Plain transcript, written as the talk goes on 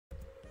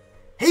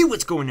Hey,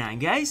 what's going on,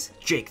 guys?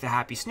 Jake the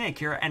Happy Snake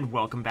here, and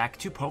welcome back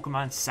to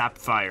Pokemon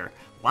Sapphire.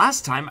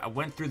 Last time, I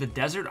went through the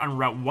desert on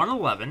Route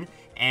 111,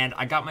 and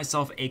I got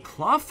myself a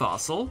Claw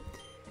Fossil,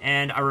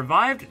 and I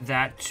revived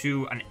that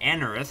to an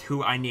Anorith,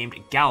 who I named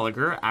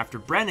Gallagher, after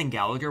Brandon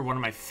Gallagher, one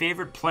of my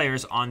favorite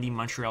players on the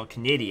Montreal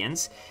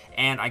Canadiens,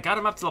 and I got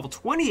him up to level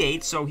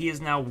 28, so he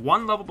is now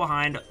one level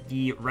behind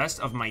the rest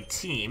of my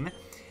team.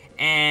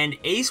 And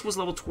Ace was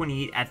level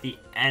 28 at the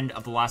end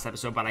of the last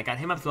episode, but I got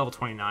him up to level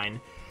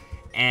 29.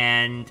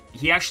 And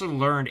he actually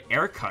learned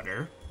Air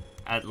Cutter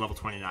at level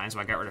 29, so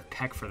I got rid of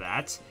Peck for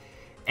that.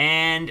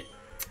 And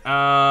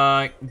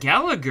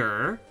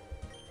Gallagher,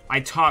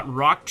 I taught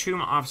Rock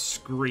Tomb off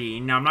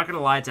screen. Now, I'm not going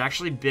to lie, it's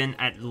actually been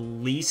at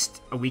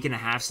least a week and a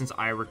half since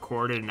I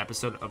recorded an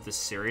episode of this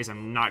series.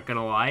 I'm not going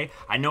to lie.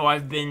 I know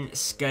I've been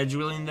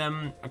scheduling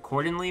them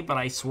accordingly, but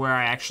I swear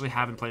I actually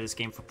haven't played this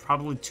game for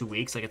probably 2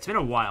 weeks. Like, it's been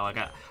a while.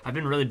 I've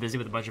been really busy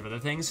with a bunch of other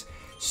things.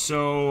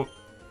 So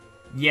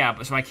yeah,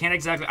 but so I can't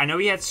exactly... I know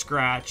he had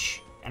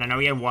Scratch, and I know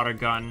he had Water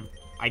Gun.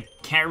 I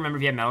can't remember if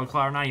he had Metal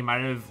Claw or not. He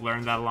might have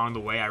learned that along the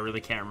way. I really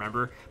can't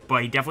remember.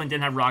 But he definitely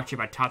didn't have Rock Chip.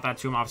 I taught that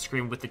to him off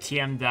screen with the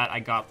TM that I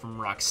got from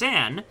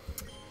Roxanne.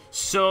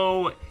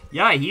 So,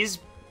 yeah, he's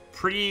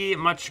pretty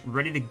much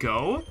ready to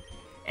go.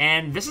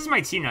 And this is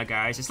my team now,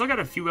 guys. I still got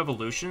a few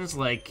evolutions,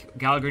 like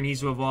Gallagher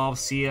needs to evolve,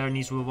 Sia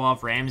needs to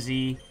evolve,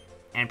 Ramsey,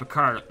 and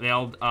Picard. They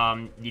all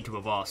need to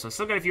evolve. So I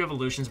still got a few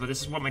evolutions, but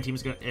this is what my team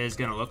is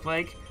going to look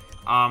like.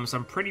 So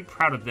I'm pretty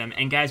proud of them.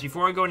 And guys,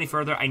 before I go any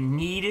further, I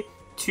need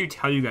to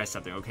tell you guys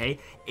something, okay?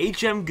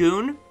 HM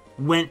Goon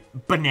went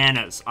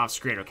bananas off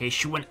screen, okay?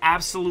 She went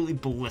absolutely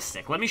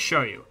ballistic. Let me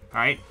show you,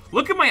 alright?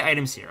 Look at my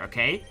items here,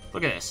 okay?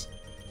 Look at this.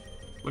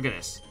 Look at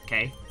this,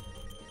 okay?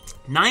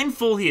 9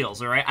 full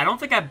heals, alright? I don't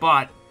think I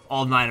bought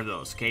all 9 of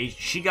those, okay?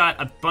 She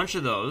got a bunch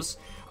of those.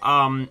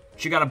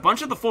 She got a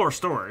bunch of the full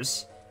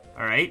restores,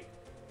 alright?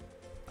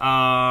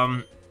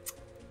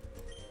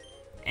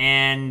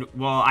 And,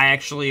 well, I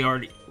actually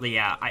already,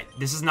 yeah,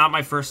 this is not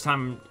my first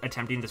time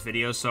attempting this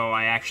video, so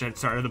I actually had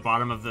started at the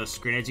bottom of the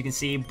screen, as you can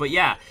see. But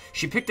yeah,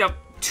 she picked up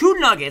 2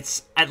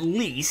 nuggets, at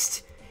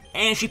least,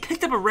 and she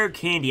picked up a rare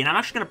candy. And I'm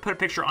actually going to put a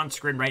picture on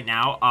screen right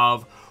now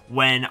of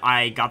when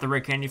I got the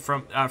rare candy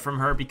from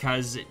her,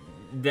 because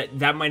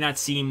that might not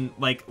seem,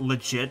 like,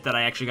 legit that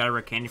I actually got a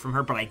rare candy from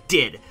her, but I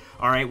did,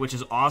 alright, which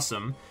is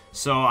awesome.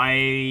 So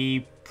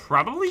I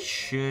probably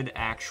should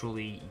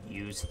actually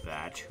use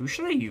that. Who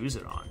should I use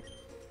it on?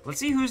 Let's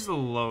see who's the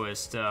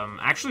lowest.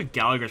 Actually,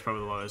 Gallagher's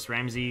probably the lowest.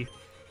 Ramsey.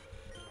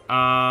 Picard,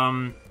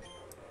 I'm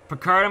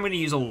going to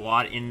use a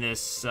lot in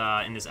this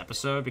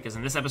episode, because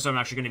in this episode, I'm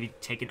actually going to be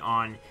taking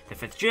on the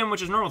 5th gym,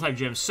 which is normal type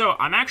gym. So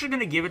I'm actually going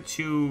to give it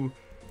to,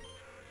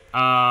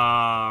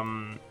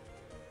 I'll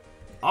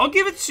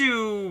give it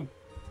to,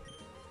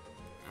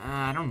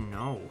 I don't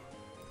know.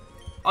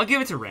 I'll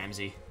give it to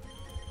Ramsey.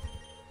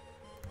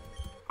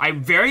 I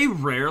very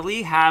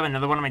rarely have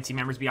another one of my team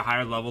members be a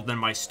higher level than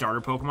my starter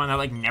Pokemon. That,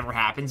 like, never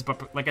happens.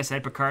 But, like I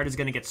said, Picard is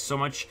going to get so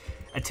much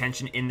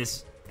attention in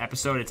this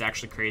episode. It's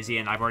actually crazy,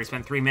 and I've already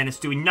spent 3 minutes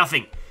doing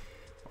nothing.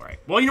 Alright.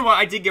 Well, you know what?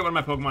 I did get one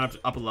of my Pokemon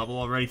up a level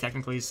already,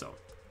 technically, so.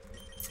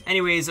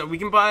 Anyways, we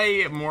can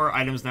buy more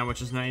items now,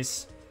 which is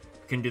nice.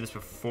 We couldn't do this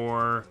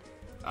before.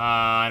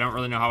 I don't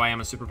really know how I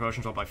am a Super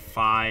Potion, so I'll buy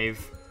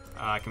 5.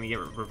 Can we get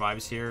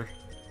revives here?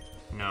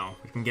 No.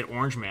 We can get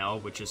Orange Mail,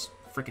 which is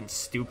freaking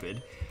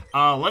stupid.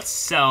 Let's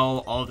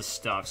sell all the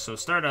stuff. So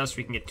Stardust,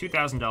 we can get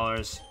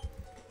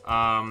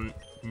 $2,000.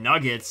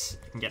 Nuggets,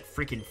 we can get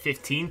freaking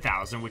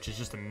 15,000, which is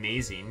just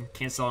amazing.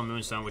 Can't sell a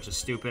Moonstone, which is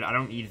stupid. I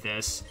don't need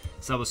this.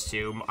 Sell this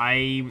too.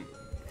 I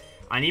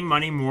need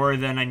money more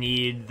than I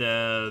need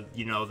the,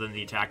 than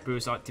the attack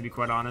boost, to be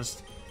quite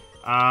honest.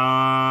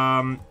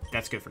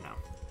 That's good for now.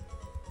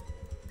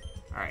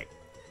 Alright.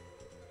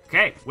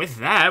 Okay, with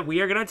that,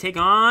 we are gonna take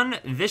on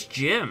this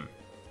gym.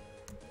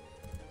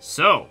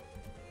 So,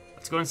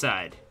 let's go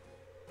inside.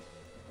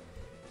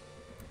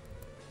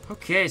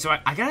 Okay, so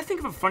I gotta think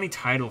of a funny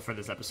title for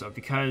this episode,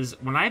 because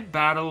when I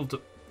battled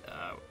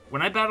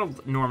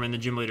Norman, the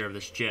gym leader of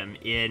this gym,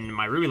 in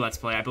my Ruby Let's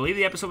Play, I believe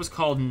the episode was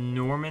called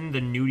Norman the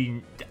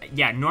Nudie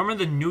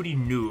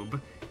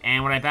Noob,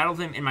 and when I battled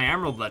him in my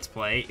Emerald Let's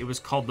Play, it was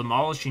called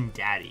Demolishing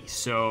Daddy.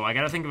 So I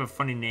gotta think of a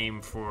funny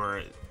name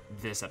for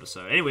this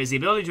episode. Anyways, the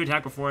ability to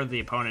attack before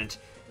the opponent,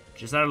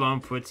 just that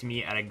alone puts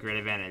me at a great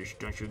advantage.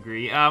 Don't you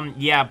agree?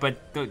 Yeah,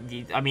 but,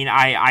 I mean,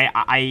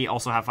 I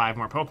also have 5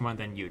 more Pokemon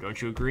than you.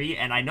 Don't you agree?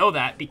 And I know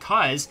that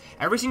because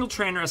every single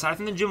trainer, aside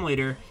from the gym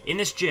leader, in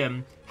this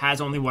gym, has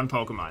only 1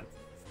 Pokemon.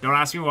 Don't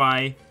ask me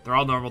why. They're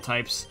all normal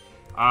types.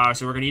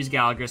 So we're going to use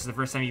Gallagher. This is the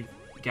first time you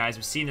guys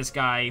have seen this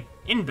guy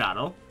in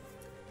battle.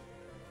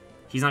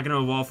 He's not going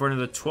to evolve for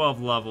another 12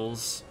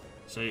 levels.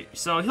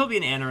 So he'll be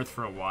an Anorith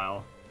for a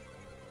while.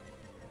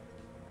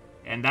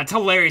 And that's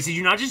hilarious. Did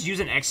you not just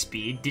use an X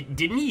speed?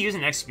 Didn't he use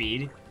an X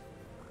speed?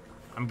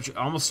 I'm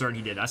almost certain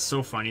he did. That's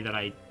so funny that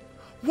I...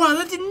 Wow,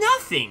 that did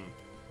nothing!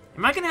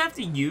 Am I going to have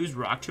to use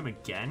Rock Tomb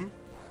again?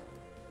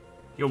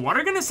 Yo,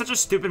 Water Gun is such a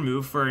stupid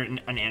move for an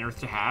Anorith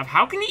to have.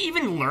 How can he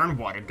even learn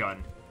Water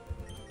Gun?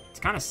 It's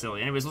kind of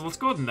silly. Anyways, let's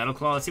go with Metal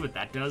Claw. Let's see what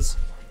that does.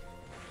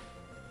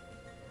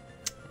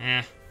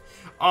 Eh.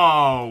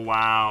 Oh,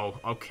 wow.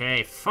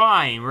 Okay,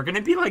 fine. We're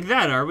gonna be like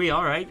that, are we?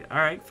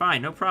 Alright,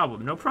 fine. No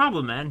problem. No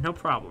problem, man. No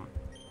problem.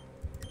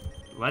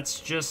 Let's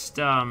just,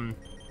 have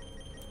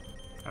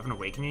an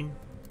awakening?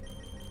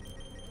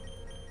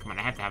 Come on,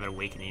 I have to have an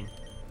awakening.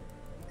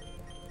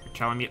 You're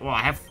telling me... Well,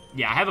 I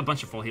have a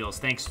bunch of full heals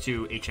thanks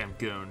to HM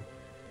Goon.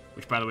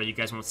 Which, by the way, you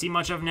guys won't see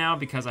much of now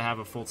because I have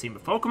a full team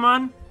of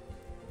Pokemon.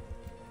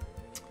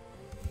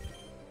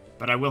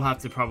 But I will have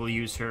to probably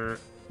use her...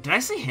 Did I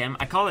say him?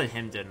 I called it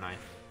him, didn't I?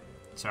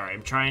 Sorry,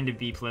 I'm trying to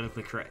be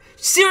politically correct.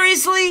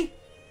 Seriously?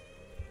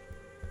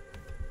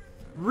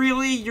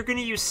 Really? You're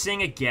gonna use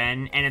Sing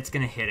again, and it's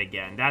gonna hit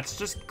again. That's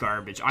just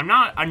garbage. I'm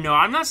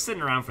not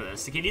sitting around for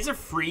this. Okay, these are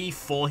free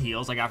full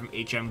heals I got from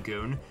HM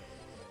Goon.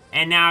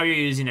 And now you're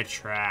using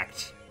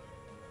Attract.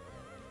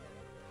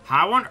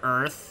 How on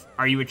earth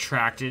are you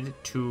attracted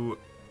to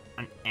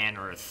an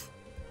Anorth?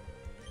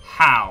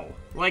 How?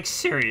 Like,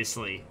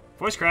 seriously.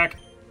 Voice crack.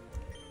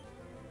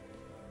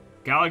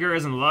 Gallagher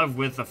is in love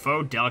with the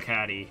faux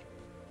Delcatty.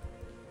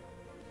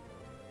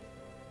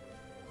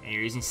 And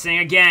you're using Sing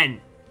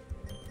again.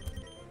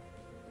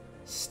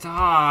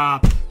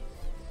 Stop.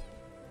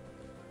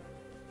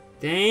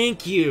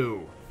 Thank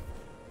you.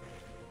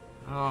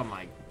 Oh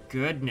my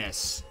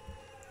goodness.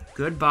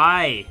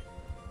 Goodbye.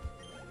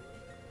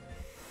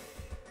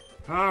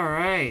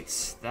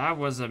 Alright. That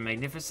was a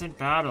magnificent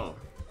battle.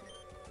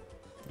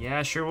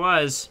 Yeah, sure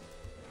was.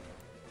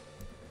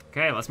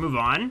 Okay, let's move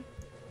on.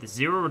 The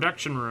Zero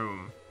Reduction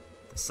Room.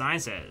 The sign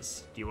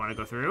says, do you want to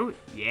go through?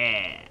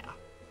 Yeah.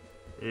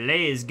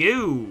 Let's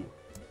go.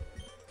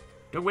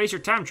 Don't waste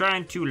your time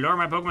trying to lower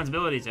my Pokemon's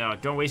abilities. Oh,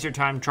 don't waste your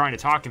time trying to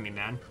talk to me,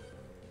 man.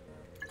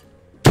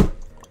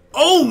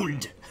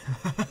 Owned!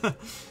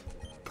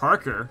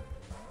 Parker.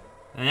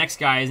 The next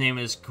guy, his name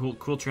is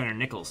Cool Trainer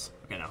Nichols.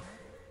 Okay, no.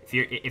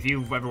 If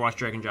you've ever watched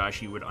Drake and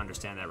Josh, you would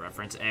understand that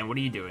reference. And what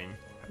are you doing?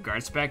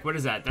 Guard spec? What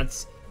is that?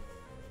 That's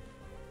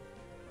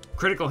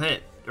critical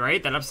hit,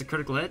 right? That ups the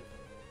critical hit?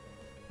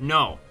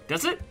 No.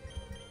 Does it?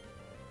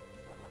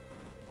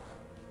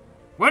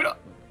 What?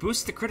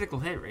 Boosts the critical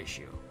hit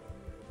ratio.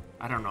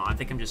 I don't know. I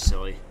think I'm just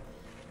silly.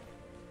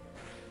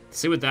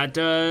 See what that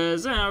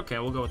does. Okay,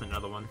 we'll go with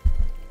another one.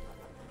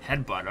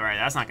 Headbutt. Alright,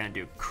 that's not going to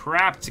do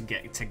crap to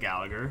get to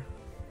Gallagher.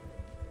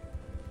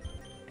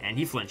 And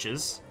he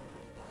flinches.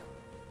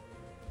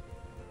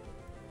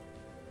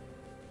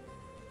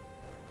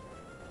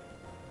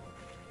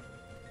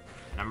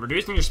 And I'm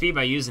reducing your speed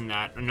by using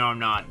that. No, I'm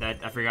not.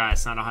 I forgot.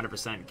 It's not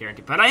 100%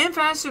 guaranteed. But I am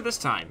faster this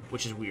time,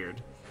 which is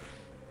weird.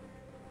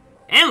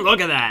 And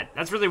look at that.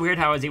 That's really weird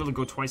how I was able to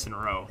go twice in a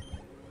row.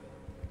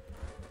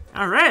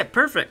 Alright,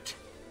 perfect.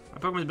 My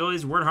Pokemon's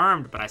abilities weren't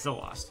harmed, but I still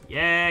lost.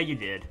 Yeah, you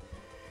did.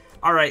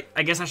 Alright,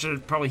 I guess I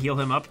should probably heal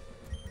him up.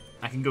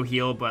 I can go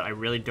heal, but I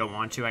really don't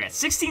want to. I got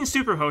 16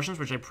 Super Potions,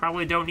 which I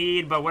probably don't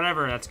need, but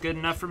whatever. That's good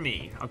enough for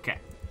me. Okay.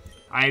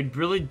 I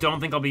really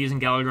don't think I'll be using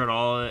Gallagher at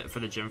all for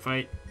the gym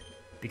fight,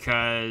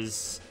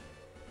 because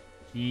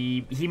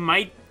he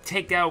might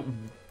take out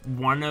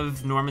one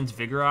of Norman's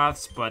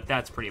Vigoroths, but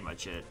that's pretty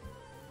much it.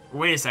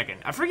 Wait a second.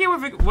 I forget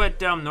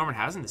what Norman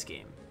has in this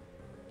game.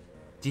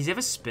 Does he have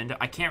a spin?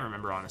 I can't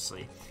remember,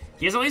 honestly.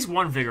 He has at least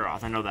one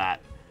Vigoroth. I know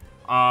that.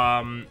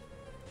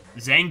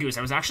 Zangoose.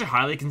 I was actually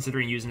highly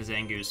considering using a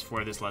Zangoose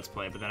for this Let's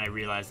Play, but then I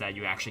realized that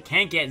you actually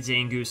can't get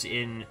Zangoose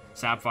in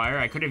Sapphire.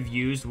 I could have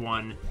used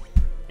one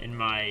in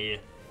my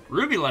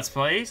Ruby Let's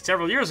Play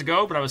several years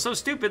ago, but I was so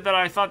stupid that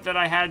I thought that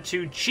I had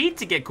to cheat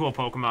to get cool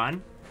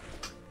Pokemon.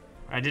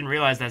 I didn't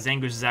realize that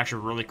Zangoose is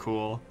actually really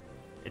cool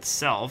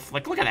itself.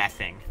 Like, look at that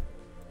thing.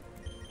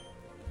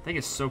 I think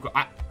it's so cool.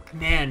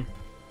 Man,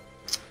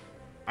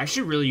 I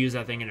should really use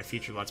that thing in a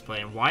future Let's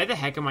Play. And why the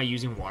heck am I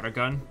using Water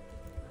Gun?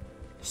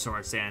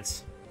 Sword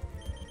Stance.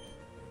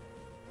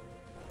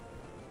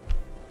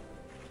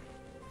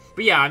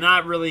 But yeah, I'm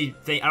not really...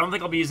 I don't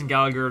think I'll be using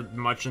Gallagher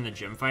much in the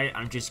gym fight.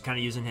 I'm just kind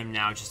of using him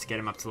now just to get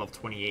him up to level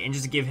 28. And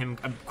just to give him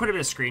quite a bit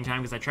of screen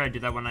time, because I try to do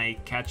that when I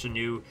catch a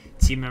new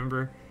team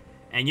member.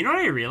 And you know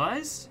what I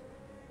realized?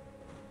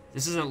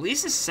 This is at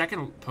least the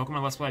second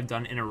Pokemon Let's Play I've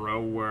done in a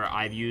row where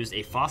I've used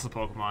a fossil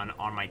Pokemon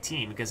on my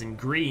team. Because in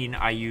green,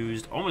 I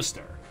used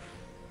Omastar.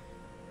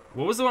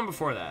 What was the one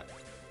before that?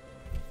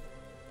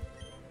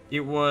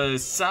 It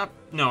was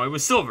No, it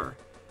was Silver.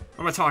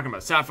 What am I talking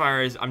about?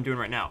 Sapphire is I'm doing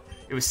right now.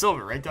 It was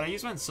Silver, right? Did I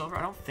use one in Silver?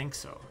 I don't think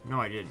so. No,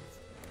 I didn't.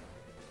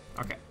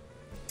 Okay.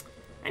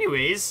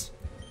 Anyways.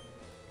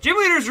 Gym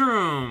Leader's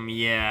Room!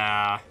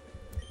 Yeah.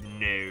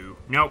 No.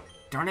 Nope.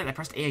 Darn it, I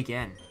pressed A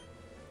again.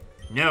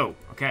 No.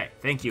 Okay,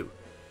 thank you.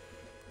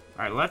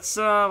 Alright, let's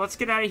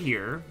get out of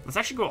here. Let's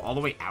actually go all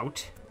the way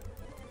out.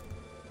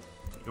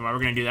 And why we're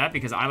gonna do that?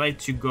 Because I like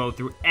to go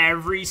through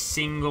every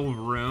single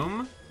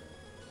room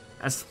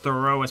as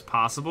thorough as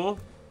possible.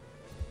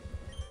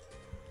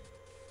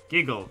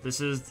 Giggle. This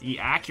is the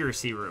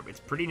accuracy room. It's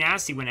pretty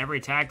nasty when every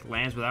attack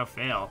lands without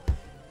fail.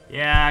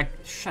 Yeah,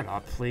 shut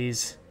up,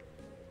 please.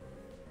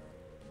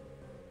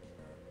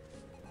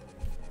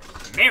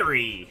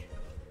 Mary!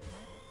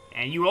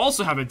 And you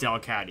also have a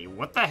Delcatty.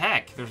 What the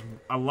heck? There's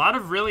a lot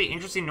of really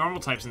interesting normal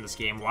types in this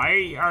game.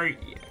 Why are you...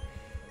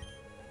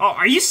 Oh,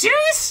 are you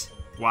serious?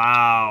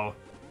 Wow.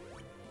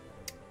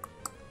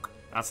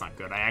 That's not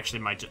good.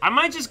 I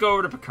might just go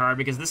over to Picard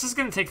because this is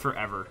gonna take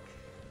forever.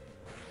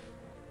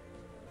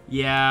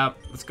 Yeah,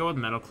 let's go with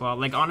Metal Claw.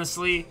 Like,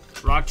 honestly,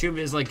 Rock Tomb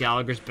is like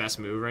Gallagher's best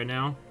move right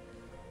now.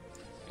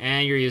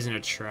 And you're using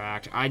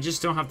Attract. I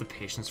just don't have the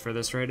patience for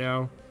this right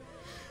now.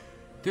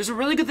 There's a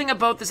really good thing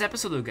about this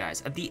episode, though,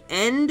 guys. At the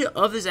end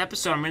of this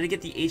episode, I'm going to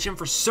get the HM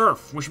for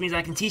Surf, which means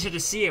I can teach her to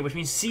Sia, which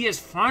means Sia is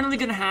finally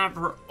going to have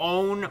her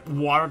own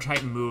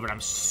Water-type move, and I'm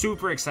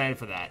super excited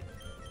for that.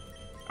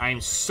 I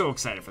am so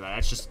excited for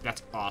that.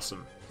 That's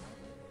awesome.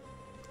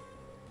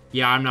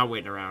 Yeah, I'm not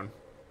waiting around.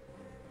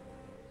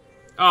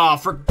 Oh,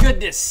 for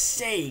goodness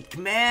sake,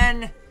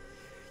 man.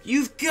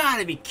 You've got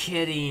to be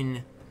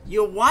kidding.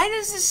 Yo, why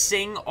does this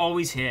Sing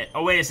always hit?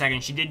 Oh, wait a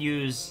second. She did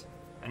use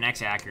an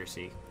X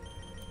accuracy.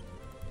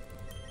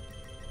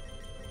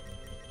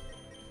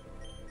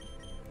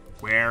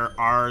 Where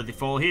are the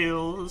full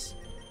heals?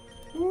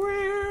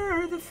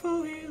 Where are the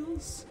full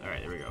heals?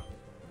 Alright, there we go.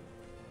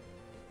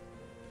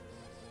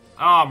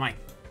 Oh my...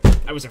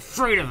 I was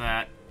afraid of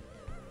that.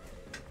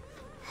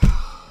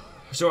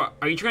 So,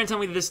 are you trying to tell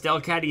me that this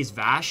Delcatty is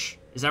Vash?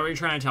 Is that what you're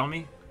trying to tell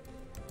me?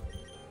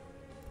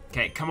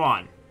 Okay, come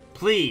on.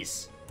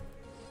 Please.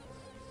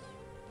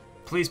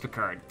 Please,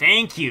 Picard.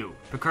 Thank you!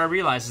 Picard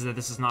realizes that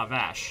this is not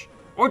Vash.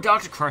 Or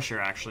Dr. Crusher,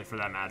 actually, for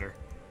that matter.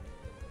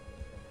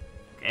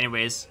 Okay,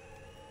 anyways...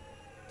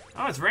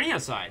 Oh, it's raining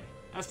outside.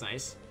 That's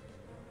nice.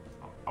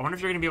 I wonder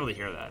if you're going to be able to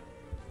hear that.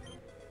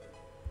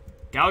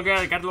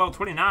 Gallagher got to level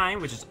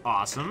 29, which is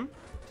awesome.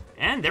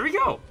 And there we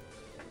go.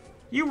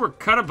 You were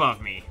cut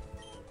above me.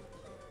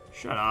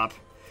 Shut up.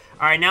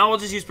 Alright, now we'll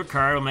just use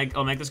Picard.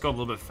 I'll make this go a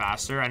little bit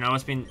faster. I know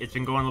it's been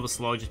going a little bit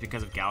slow just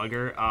because of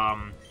Gallagher.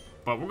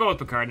 But we'll go with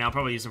Picard now. I'll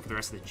probably use him for the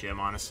rest of the gym,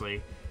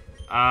 honestly.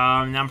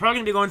 Now I'm probably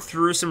going to be going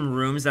through some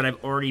rooms that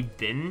I've already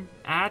been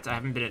at. I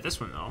haven't been at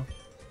this one, though.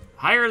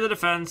 Higher the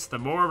defense, the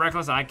more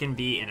reckless I can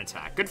be in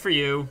attack. Good for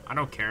you. I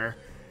don't care.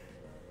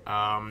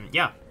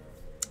 Yeah.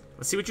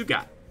 Let's see what you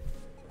got.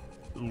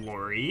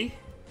 Lori.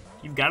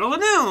 You've got a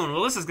Lanoon.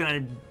 Well, this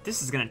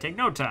is gonna take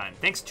no time.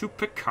 Thanks to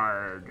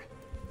Picard.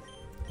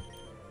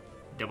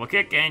 Double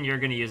kick, and you're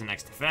gonna use an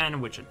X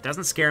defend, which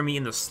doesn't scare me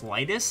in the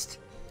slightest.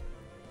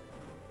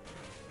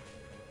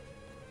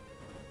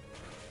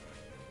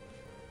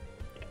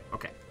 Yeah,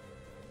 okay.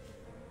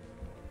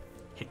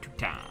 Hit 2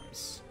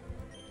 times.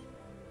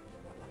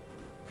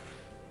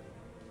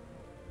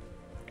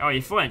 Oh, you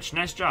flinched.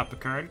 Nice job,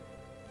 Picard.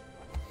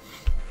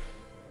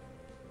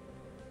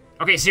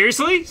 Okay,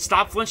 seriously?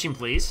 Stop flinching,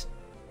 please.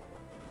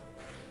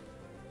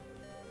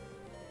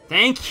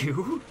 Thank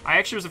you. I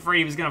actually was afraid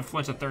he was going to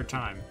flinch a 3rd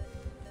time.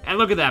 And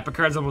look at that.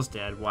 Picard's almost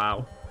dead.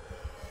 Wow.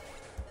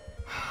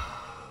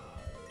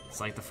 It's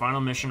like the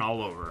final mission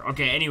all over.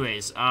 Okay,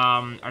 anyways.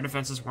 Our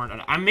defenses weren't...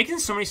 I'm making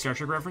so many Star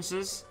Trek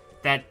references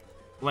that,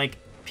 like,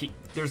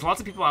 there's lots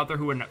of people out there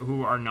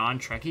who are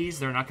non-Trekkies.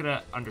 They're not going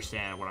to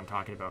understand what I'm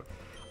talking about.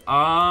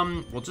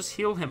 We'll just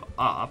heal him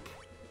up.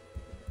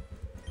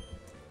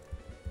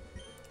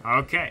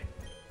 Okay.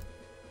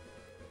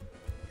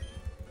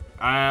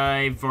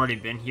 I've already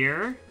been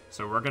here,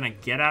 so we're gonna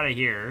get out of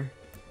here.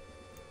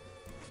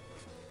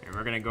 And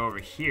we're gonna go over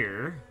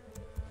here.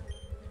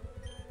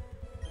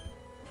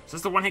 Is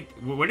this the one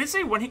hit... What did it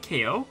say? 1 hit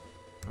KO?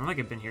 I don't think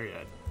I've been here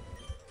yet.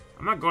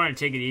 I'm not going to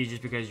take it easy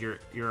just because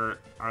you're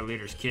our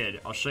leader's kid.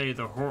 I'll show you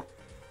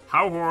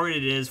how hard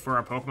it is for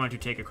our Pokemon to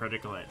take a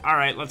critical hit.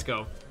 Alright, let's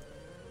go.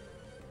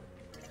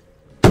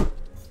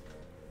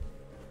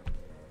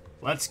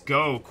 Let's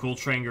go, Cool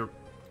Tranger.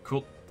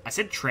 Cool. I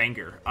said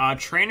Tranger.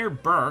 Trainer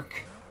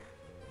Burke.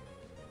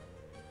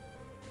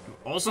 You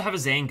also have a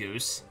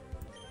Zangoose.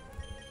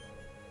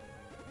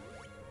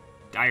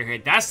 Dire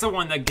Hit. That's the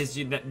one that gives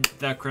you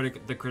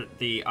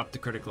the up to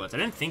critical hits. I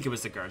didn't think it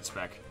was the guard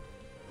spec.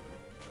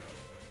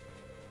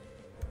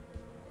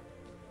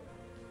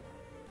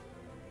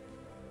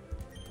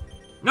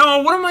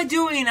 No, what am I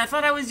doing? I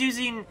thought I was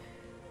using...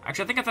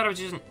 Actually, I think I thought I was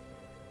using...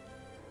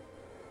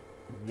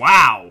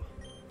 Wow.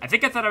 I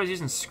think I thought I was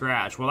using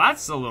Scratch. Well,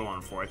 that's a little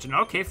unfortunate.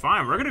 Okay,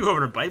 fine. We're going to go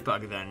over to Bite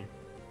Bug then.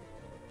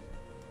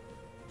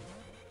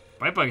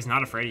 Bite Bug is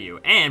not afraid of you.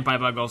 And Bite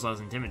Bug also has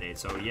Intimidate,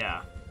 so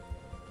yeah.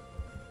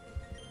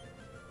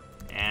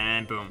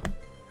 And boom.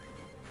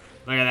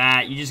 Look at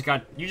that. You just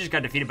got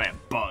defeated by a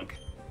bug.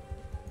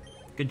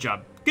 Good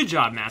job. Good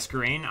job,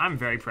 Masquerain. I'm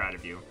very proud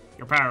of you.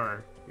 Your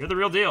power. You're the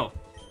real deal.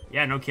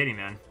 Yeah, no kidding,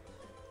 man.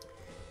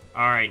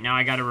 Alright, now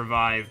I gotta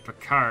revive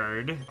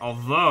Picard.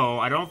 Although,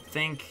 I don't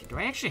think... Do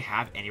I actually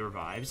have any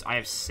revives? I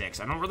have 6.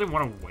 I don't really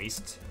want to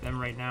waste them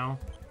right now.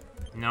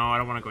 No, I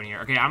don't want to go in here.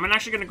 Okay, I'm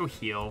actually gonna go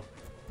heal.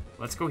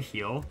 Let's go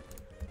heal.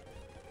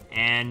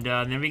 And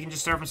then we can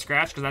just start from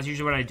scratch, because that's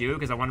usually what I do,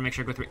 because I want to make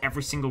sure I go through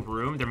every single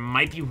room. There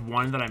might be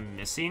one that I'm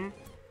missing.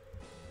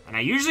 And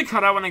I usually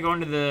cut out when I go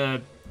into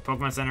the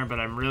Pokemon Center, but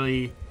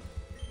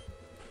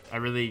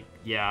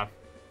yeah.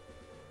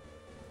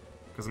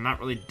 Because I'm not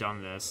really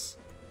done this.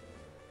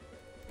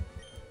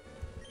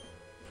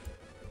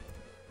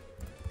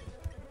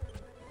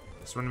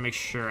 Just want to make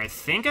sure. I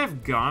think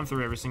I've gone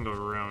through every single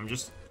room. I'm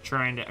just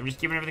giving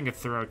everything a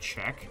thorough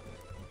check.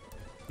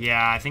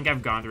 Yeah, I think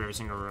I've gone through every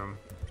single room.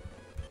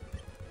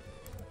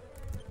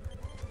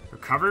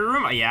 Recovery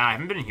room? Oh, yeah, I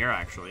haven't been in here,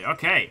 actually.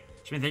 Okay.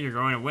 Just think you're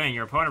going to win.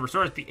 Your opponent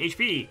restores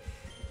HP.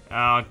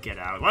 Oh, get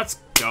out. Let's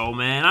go,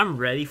 man. I'm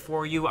ready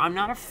for you. I'm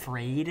not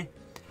afraid.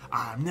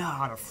 I'm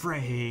not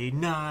afraid.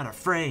 Not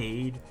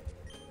afraid.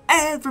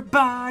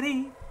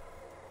 Everybody.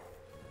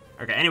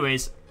 Okay,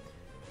 anyways.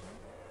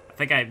 I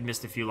think I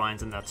missed a few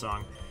lines in that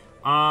song.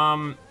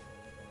 I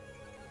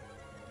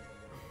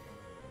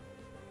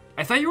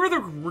thought you were the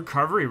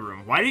recovery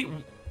room. What are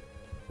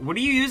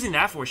you using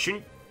that for?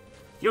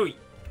 Yo,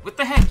 what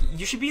the heck?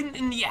 You should be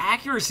in the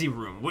accuracy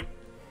room.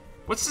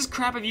 What's this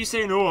crap of you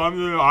saying, oh,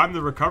 I'm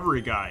the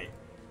recovery guy?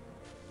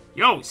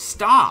 Yo,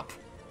 stop.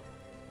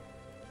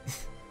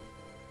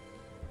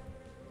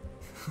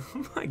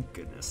 Oh my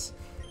goodness.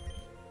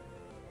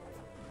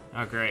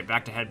 Oh, great.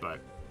 Back to headbutt.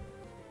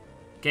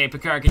 Okay,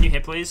 Picard, can you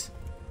hit, please?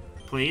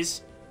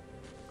 Please?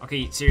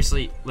 Okay,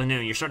 seriously,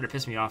 Lanu, you're starting to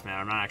piss me off, man.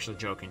 I'm not actually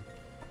joking.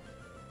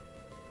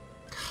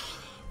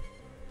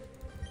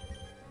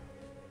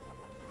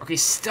 Okay,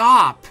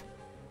 stop!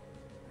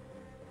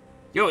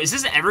 Yo, is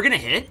this ever gonna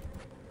hit?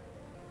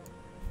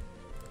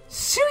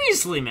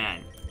 Seriously,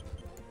 man!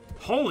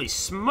 Holy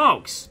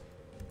smokes!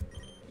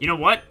 You know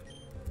what?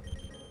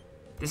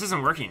 This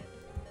isn't working.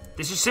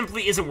 This just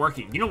simply isn't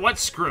working. You know what?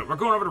 Screw it. We're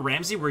going over to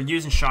Ramsey. We're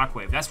using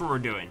Shockwave. That's what we're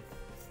doing.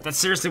 That's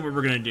seriously what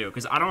we're gonna do.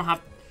 Because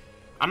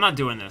I'm not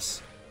doing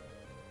this.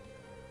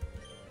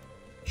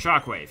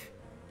 Shockwave.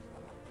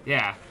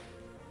 Yeah.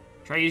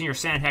 Try using your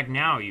sand hack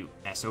now, you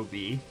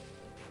SOB.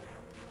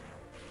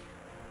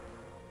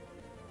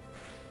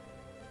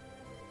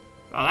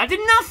 Oh, that did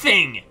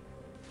nothing!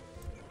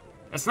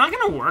 That's not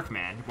gonna work,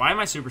 man. Why am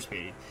I super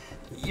speedy?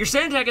 Your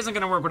sand attack isn't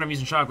gonna work when I'm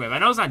using Shockwave. I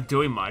know it's not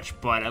doing much,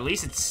 but at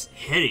least it's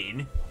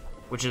hitting,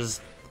 which is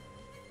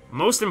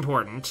most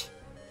important.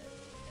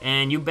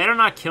 And you better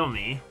not kill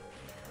me.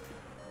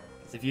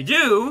 'Cause if you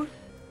do,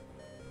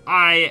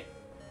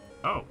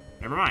 oh,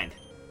 never mind.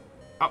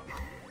 Oh.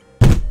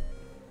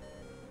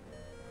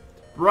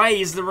 Right,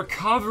 it's the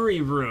recovery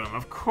room,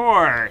 of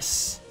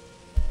course.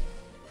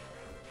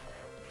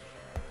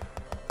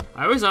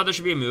 I always thought there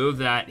should be a move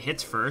that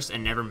hits first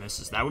and never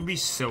misses. That would be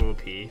so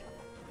OP.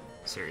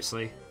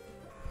 Seriously.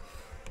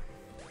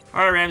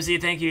 Alright, Ramsey,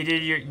 thank you.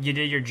 You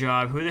did your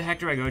job. Who the heck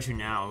do I go to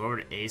now? I'll go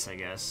over to Ace, I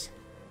guess.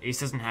 Ace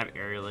doesn't have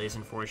aerial ace,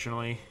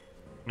 unfortunately.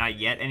 Not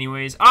yet,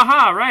 anyways.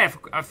 Aha, right,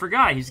 I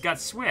forgot. He's got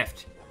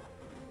Swift.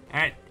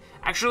 Alright.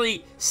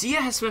 Actually, Sia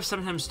has Swift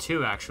sometimes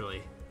too,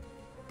 actually.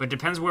 But it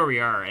depends where we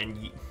are,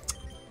 and...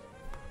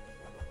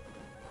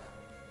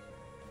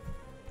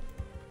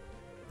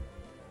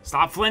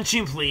 Stop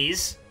flinching,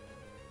 please.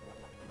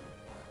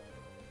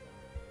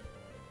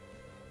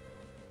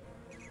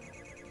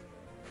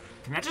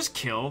 Can that just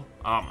kill?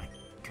 Oh my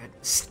goodness.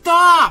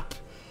 Stop!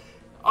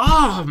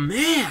 Oh,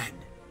 man.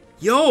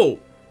 Yo.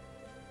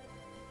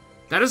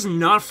 That is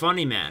not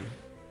funny, man.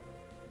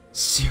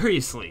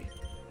 Seriously.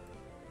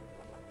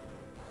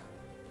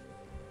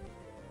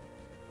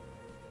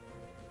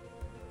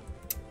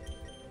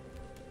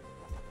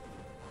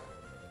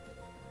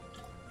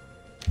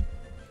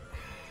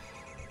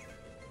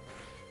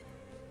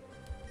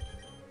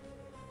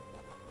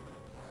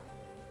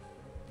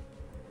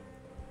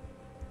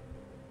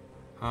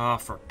 Oh,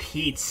 for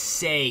Pete's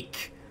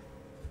sake.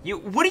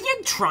 What are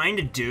you trying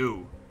to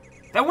do?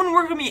 That wouldn't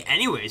work with me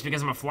anyways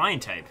because I'm a flying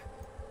type.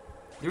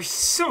 You're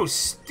so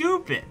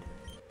stupid.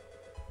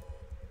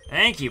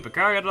 Thank you.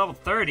 Picard got level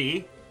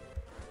 30.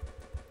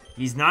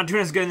 He's not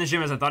doing as good in the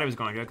gym as I thought he was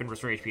going to. I couldn't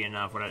restore HP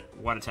enough.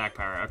 What attack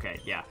power.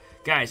 Okay, yeah.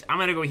 Guys, I'm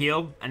gonna go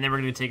heal, and then we're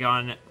gonna take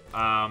on,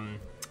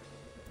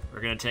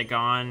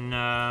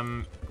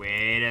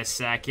 wait a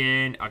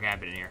second. Okay,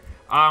 I've been in here.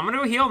 I'm gonna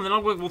go heal, and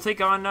then we'll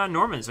take on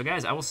Norman. So,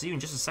 guys, I will see you in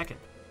just a second.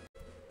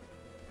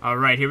 All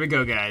right, here we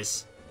go,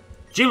 guys.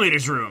 Gym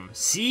Leader's Room.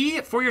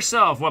 See for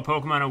yourself what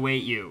Pokemon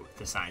await you,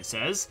 the sign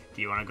says.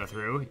 Do you want to go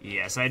through?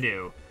 Yes, I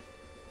do.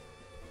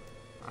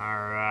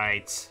 All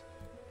right.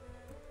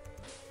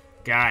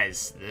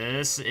 Guys,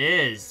 this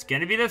is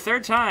gonna be the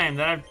third time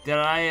that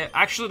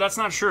actually, that's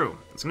not true.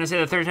 I was gonna say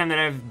the third time that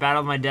I've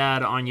battled my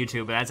dad on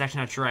YouTube, but that's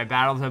actually not true. I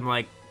battled him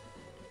like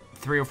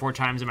 3 or 4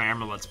 times in my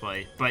Armor Let's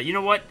Play. But you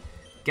know what?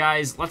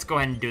 Guys, let's go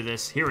ahead and do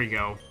this. Here we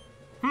go.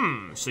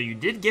 So you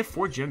did get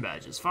 4 gym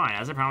badges. Fine,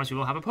 as I promised, we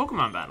will have a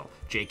Pokemon battle.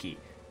 Jakey,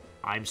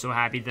 I'm so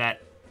happy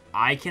that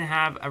I can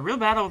have a real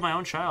battle with my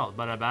own child,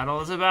 but a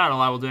battle is a battle.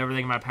 I will do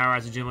everything in my power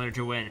as a gym leader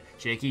to win.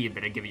 Jakey, you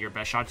better give it your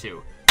best shot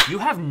too. You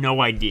have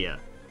no idea.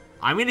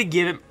 I'm gonna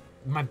give it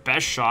my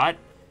best shot.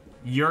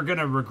 You're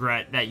gonna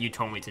regret that you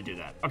told me to do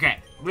that. Okay,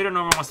 Leader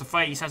Norman wants to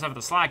fight. He starts off with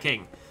the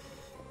Slacking.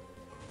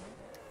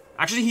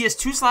 Actually, he has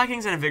 2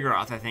 Slackings and a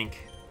Vigoroth, I think.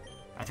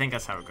 I think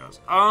that's how it goes.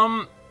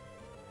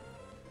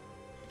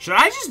 Should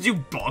I just do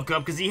Bulk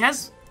Up? Because he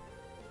has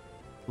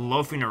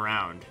Loafing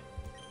Around.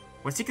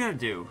 What's he gonna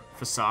do?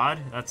 Facade?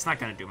 That's not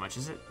gonna do much,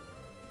 is it?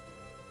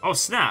 Oh,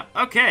 Snap.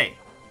 Okay.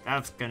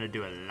 That's gonna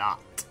do a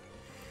lot.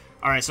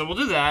 Alright, so we'll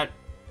do that.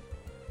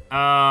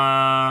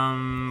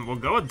 We'll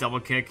go with double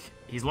kick.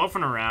 He's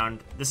loafing around.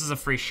 This is a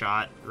free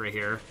shot right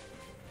here.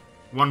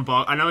 One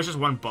bulk. I know it's just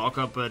one bulk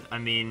up, but I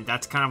mean,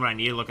 that's kind of what I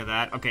need. Look at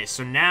that. Okay,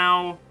 so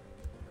now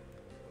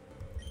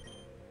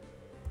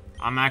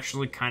I'm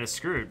actually kind of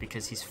screwed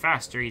because he's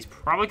faster. He's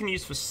probably going to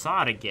use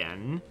Facade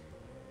again.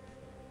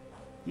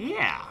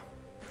 Yeah.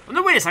 Well,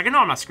 no, wait a second. No,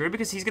 I'm not screwed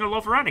because he's going to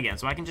loaf around again,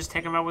 so I can just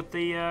take him out with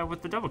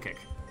the double kick.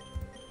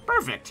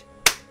 Perfect.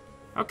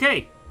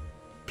 Okay.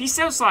 Peace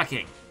out,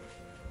 Slacking.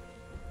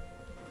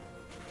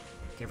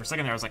 Okay, for a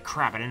second there, I was like,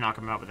 crap, I didn't knock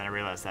him out, but then I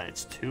realized that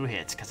it's 2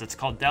 hits, because it's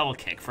called double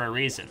kick for a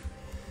reason.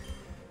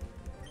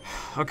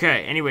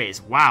 Okay,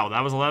 anyways, wow,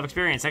 that was a lot of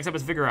experience. Next up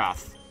is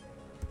Vigoroth.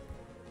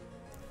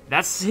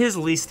 That's his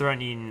least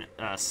threatening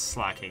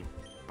Slacking,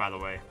 by the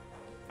way.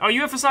 Oh, you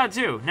have Facade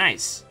too.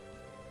 Nice.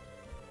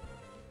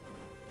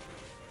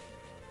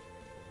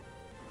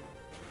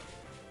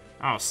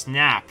 Oh,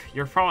 snap.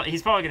 He's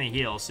probably going to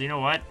heal, so you know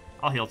what?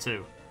 I'll heal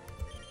too.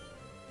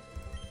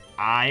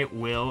 I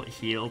will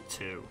heal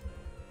too.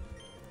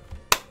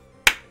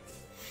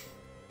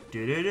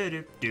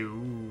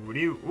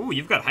 Ooh,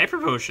 you've got hyper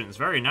potions.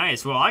 Very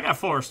nice. Well, I got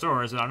 4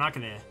 restores, but I'm not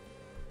gonna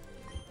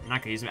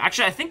use them.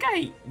 Actually, I think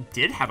I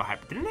did have a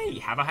hyper. Didn't I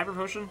have a hyper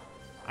potion?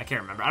 I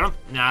can't remember. I don't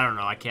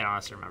know. I can't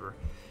honestly remember.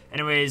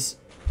 Anyways,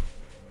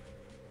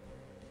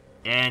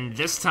 and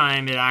this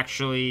time it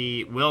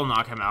actually will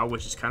knock him out,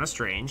 which is kind of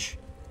strange.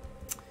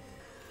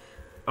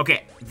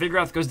 Okay,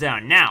 Vigoroth goes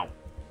down. Now,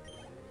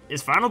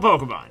 his final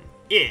Pokemon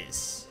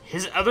is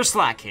his other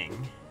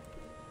Slacking.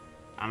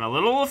 I'm a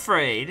little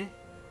afraid.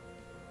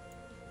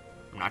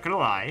 I'm not gonna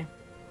lie.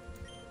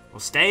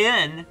 We'll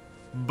stay in,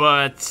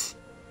 but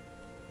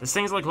this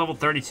thing's like level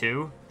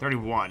 32,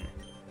 31.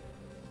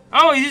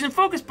 Oh, he's using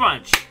Focus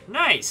Punch.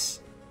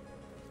 Nice.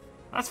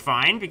 That's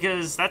fine,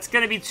 because that's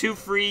gonna be 2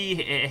 free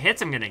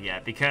hits I'm gonna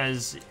get,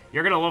 because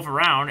you're gonna loaf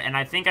around, and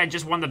I think I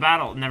just won the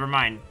battle. Never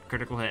mind.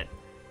 Critical hit.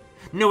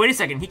 No, wait a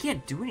second. He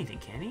can't do anything,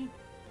 can he?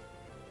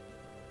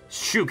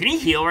 Shoot, can he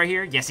heal right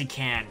here? Yes, he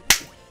can.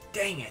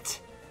 Dang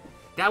it.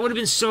 That would have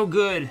been so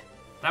good.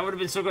 That would have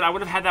been so good. I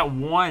would have had that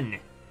 1.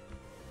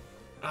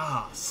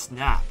 Oh,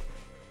 snap.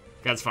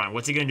 That's fine.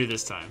 What's he going to do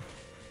this time?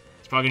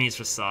 He's probably going to use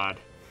Facade.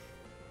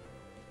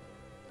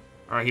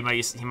 Or he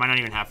might not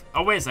even have...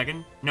 Oh, wait a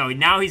second. No,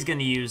 now he's going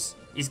to use...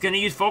 He's going to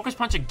use Focus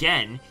Punch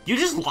again. You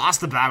just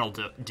lost the battle,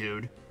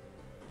 dude.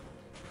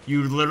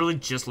 You literally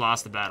just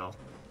lost the battle.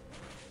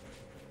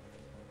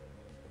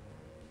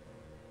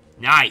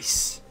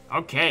 Nice.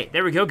 Okay,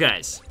 there we go,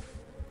 guys.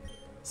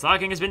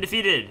 Slacking has been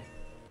defeated.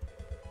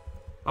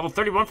 Level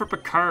 31 for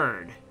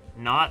Picard.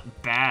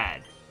 Not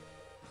bad.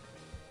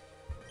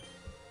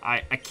 I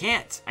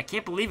can't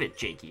believe it,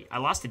 Jakey. I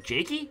lost to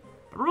Jakey?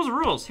 The rules are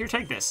rules. Here,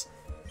 take this.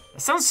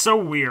 That sounds so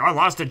weird. I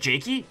lost to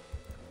Jakey?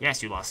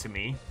 Yes, you lost to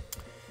me.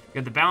 You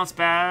got the balance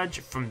badge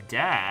from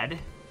Dad.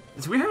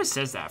 It's weird how it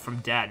says that. From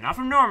Dad. Not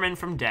from Norman,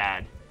 from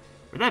Dad.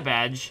 With that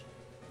badge,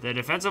 the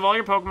defense of all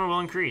your Pokemon will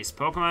increase.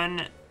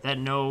 Pokemon that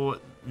know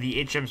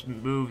the HM's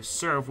move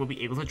Surf will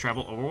be able to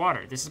travel over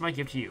water. This is my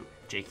gift to you,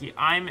 Jakey.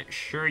 I'm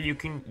sure you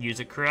can use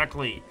it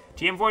correctly.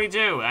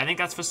 TM42, I think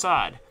that's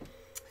Facade.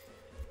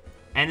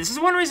 And this is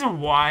one reason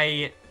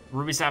why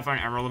Ruby, Sapphire,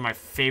 and Emerald are my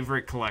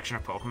favorite collection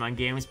of Pokemon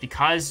games,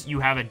 because you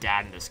have a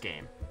dad in this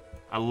game.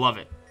 I love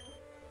it.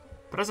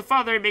 But as a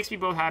father, it makes me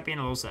both happy and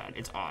a little sad.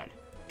 It's odd.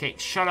 Okay,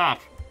 shut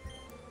up.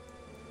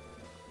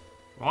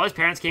 Wally's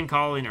parents came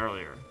calling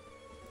earlier.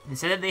 They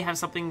said that they have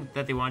something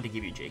that they wanted to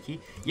give you,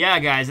 Jakey. Yeah,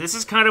 guys, this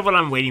is kind of what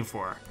I'm waiting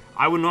for.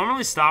 I would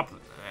normally stop...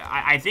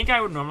 I think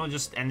I would normally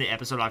just end the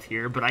episode off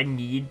here, but I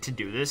need to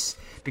do this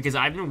because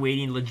I've been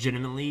waiting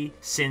legitimately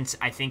since,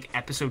 I think,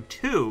 episode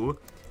 2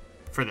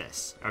 for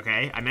this,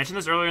 okay? I mentioned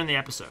this earlier in the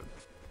episode.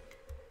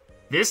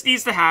 This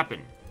needs to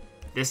happen.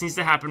 This needs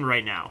to happen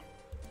right now.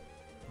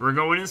 We're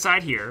going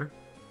inside here.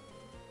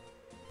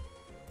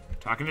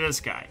 Talking to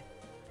this guy.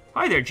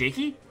 Hi there,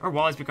 Jakey. Our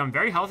Wally's become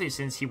very healthy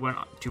since he went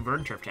to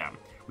Verdanturf Town.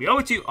 We owe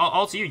it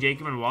all to you,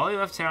 Jakey. When Wally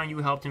left town, you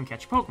helped him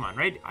catch Pokemon,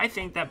 right? I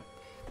think that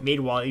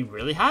made Wally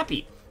really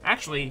happy.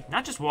 Actually,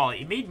 not just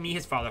Wally, it made me,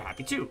 his father,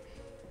 happy too.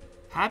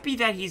 Happy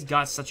that he's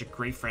got such a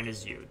great friend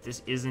as you.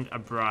 This isn't a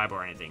bribe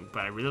or anything, but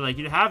I really like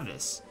you to have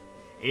this.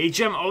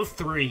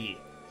 HM03.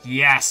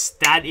 Yes,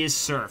 that is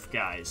Surf,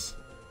 guys.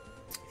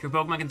 If your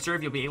Pokemon can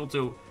surf, you'll be able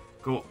to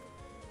go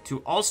to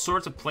all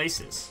sorts of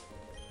places.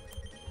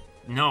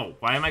 No,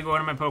 why am I going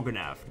to my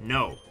Pokénav?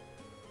 No.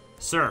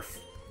 Surf,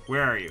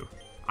 where are you?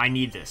 I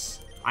need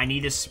this. I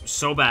need this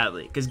so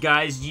badly. Because,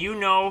 guys, you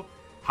know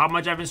how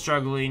much I've been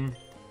struggling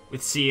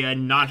with Sia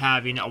not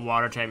having a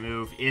water-type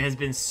move. It has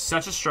been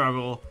such a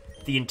struggle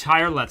the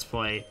entire Let's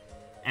Play,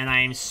 and I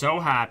am so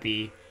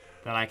happy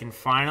that I can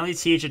finally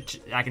teach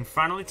it. I can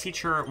finally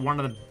teach her one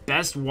of the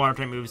best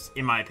water-type moves,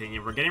 in my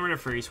opinion. We're getting rid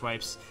of Freeze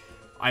Swipes.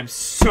 I'm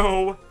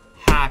so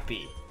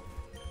happy.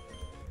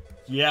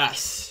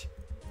 Yes.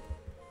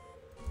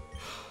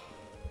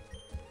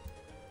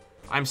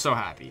 I'm so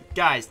happy.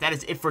 Guys, that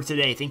is it for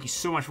today. Thank you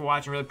so much for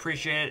watching. Really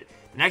appreciate it.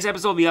 The next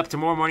episode will be up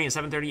tomorrow morning at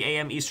 7:30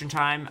 a.m. Eastern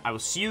Time. I will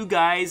see you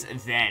guys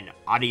then.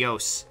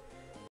 Adios.